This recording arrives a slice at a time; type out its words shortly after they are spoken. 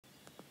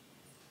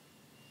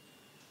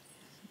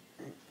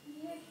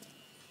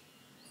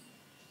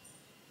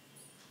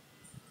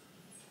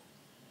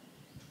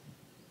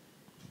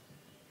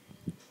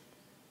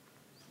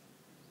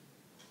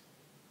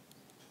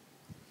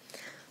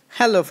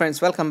Hello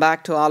friends, welcome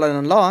back to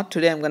allornonelaw.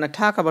 Today I'm going to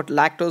talk about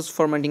lactose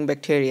fermenting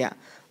bacteria.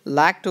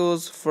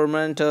 Lactose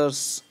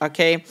fermenters,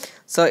 okay?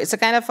 So it's a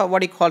kind of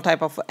what you call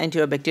type of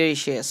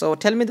Enterobacteriaceae. So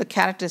tell me the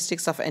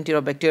characteristics of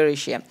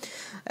Enterobacteriaceae.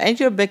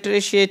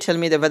 Enterobacteriaceae, tell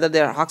me whether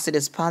they are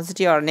oxidase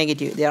positive or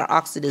negative. They are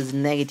oxidase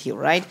negative,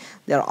 right?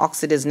 They are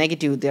oxidase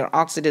negative. They are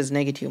oxidase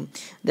negative.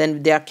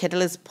 Then they are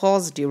catalase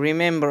positive.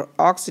 Remember,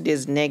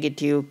 oxidase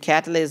negative,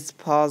 catalase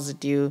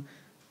positive,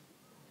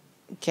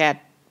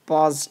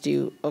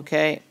 positive,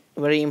 okay,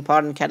 very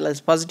important,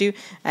 catalase positive,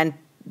 and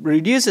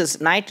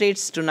reduces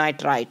nitrates to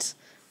nitrites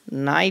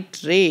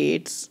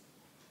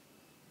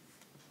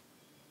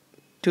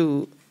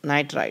to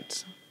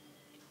nitrites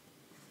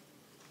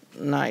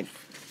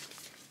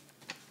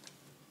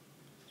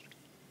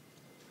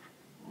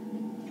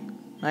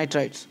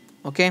nitrites,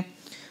 okay.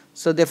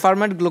 So they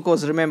ferment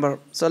glucose, remember.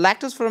 So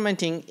lactose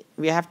fermenting,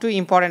 we have two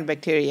important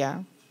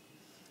bacteria,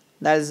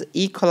 that is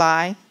E.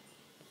 coli,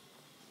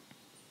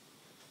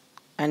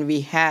 and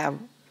we have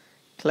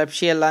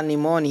Klebsiella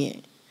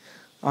pneumoniae.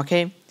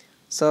 Okay,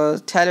 so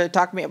tell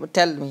me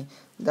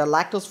the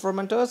lactose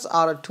fermenters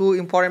are two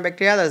important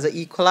bacteria, that is the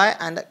E. coli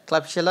and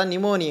Klebsiella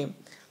pneumoniae.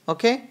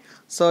 Okay,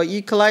 so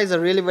E. coli is a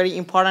really very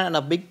important and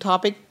a big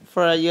topic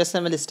for a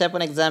USMLE step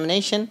 1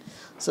 examination.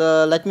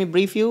 So let me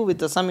brief you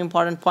with some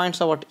important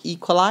points about E.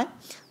 coli.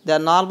 They are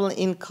normal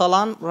in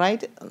colon,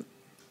 right?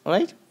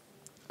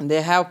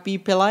 They have P.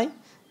 pili,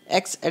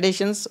 X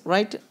additions,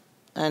 right,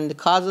 and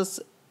causes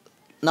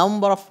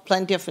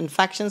plenty of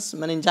infections,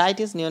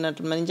 meningitis,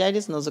 neonatal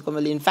meningitis,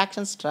 nosocomial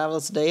infections,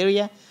 travelers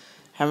diarrhea,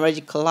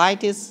 hemorrhagic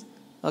colitis,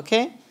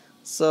 okay.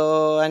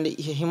 So and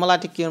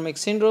hemolytic uremic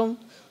syndrome.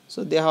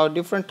 So they have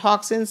different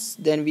toxins.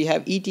 Then we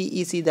have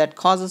ETEC that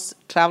causes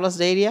travelers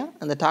diarrhea,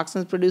 and the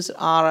toxins produced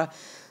are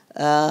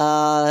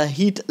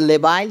heat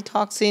labile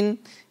toxin,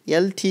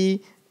 LT,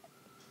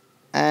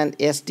 and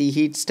ST,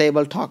 heat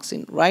stable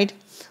toxin, right?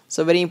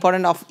 So very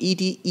important of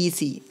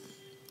ETEC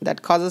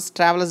that causes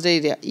travelers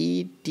diarrhea,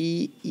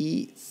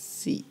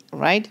 ETEC,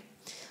 right?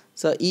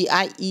 So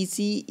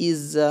EIEC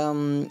is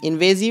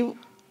invasive,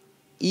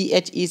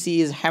 EHEC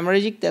is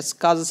hemorrhagic, that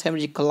causes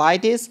hemorrhagic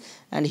colitis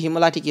and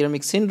hemolytic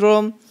uremic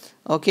syndrome.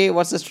 Okay,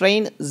 what's the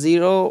strain?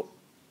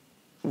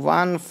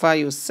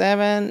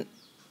 0157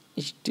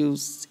 to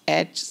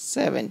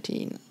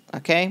H17.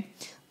 Okay,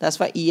 that's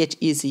why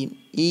EHEC.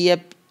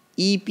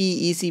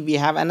 EPEC, we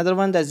have another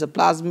one, that's the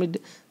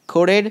plasmid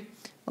coated.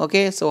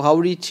 Okay, so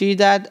how do you treat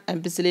that?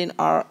 Ampicillin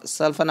or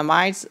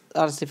sulfonamides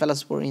or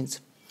cephalosporins.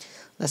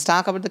 Let's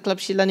talk about the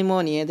Klebsiella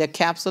pneumoniae. They're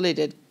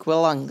capsulated,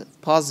 quelling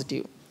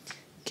positive.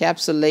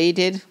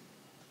 Capsulated,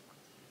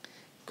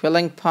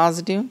 quelling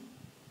positive.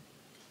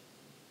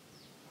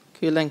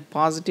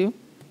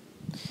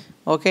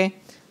 Okay,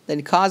 then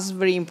it causes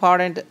very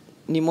important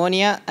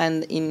pneumonia,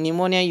 and in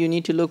pneumonia you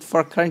need to look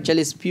for current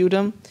jelly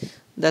sputum.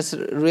 That's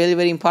really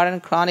very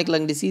important. Chronic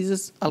lung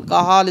diseases,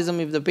 alcoholism.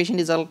 If the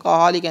patient is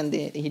alcoholic and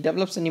he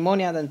develops a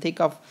pneumonia, then think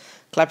of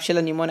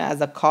Klebsiella pneumonia as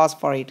the cause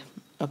for it.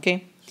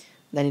 Okay,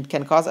 then it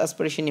can cause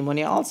aspiration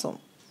pneumonia also.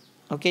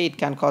 Okay, it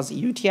can cause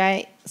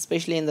UTI,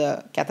 especially in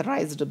the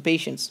catheterized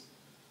patients.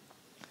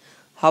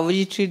 How will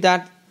you treat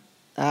that?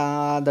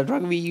 The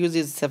drug we use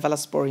is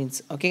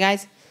cephalosporins. Okay,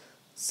 guys.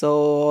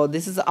 So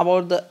this is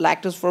about the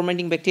lactose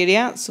fermenting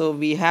bacteria. So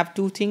we have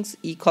two things,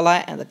 E.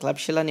 coli and the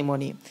Klebsiella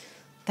pneumoniae.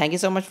 Thank you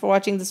so much for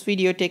watching this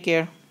video. Take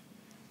care.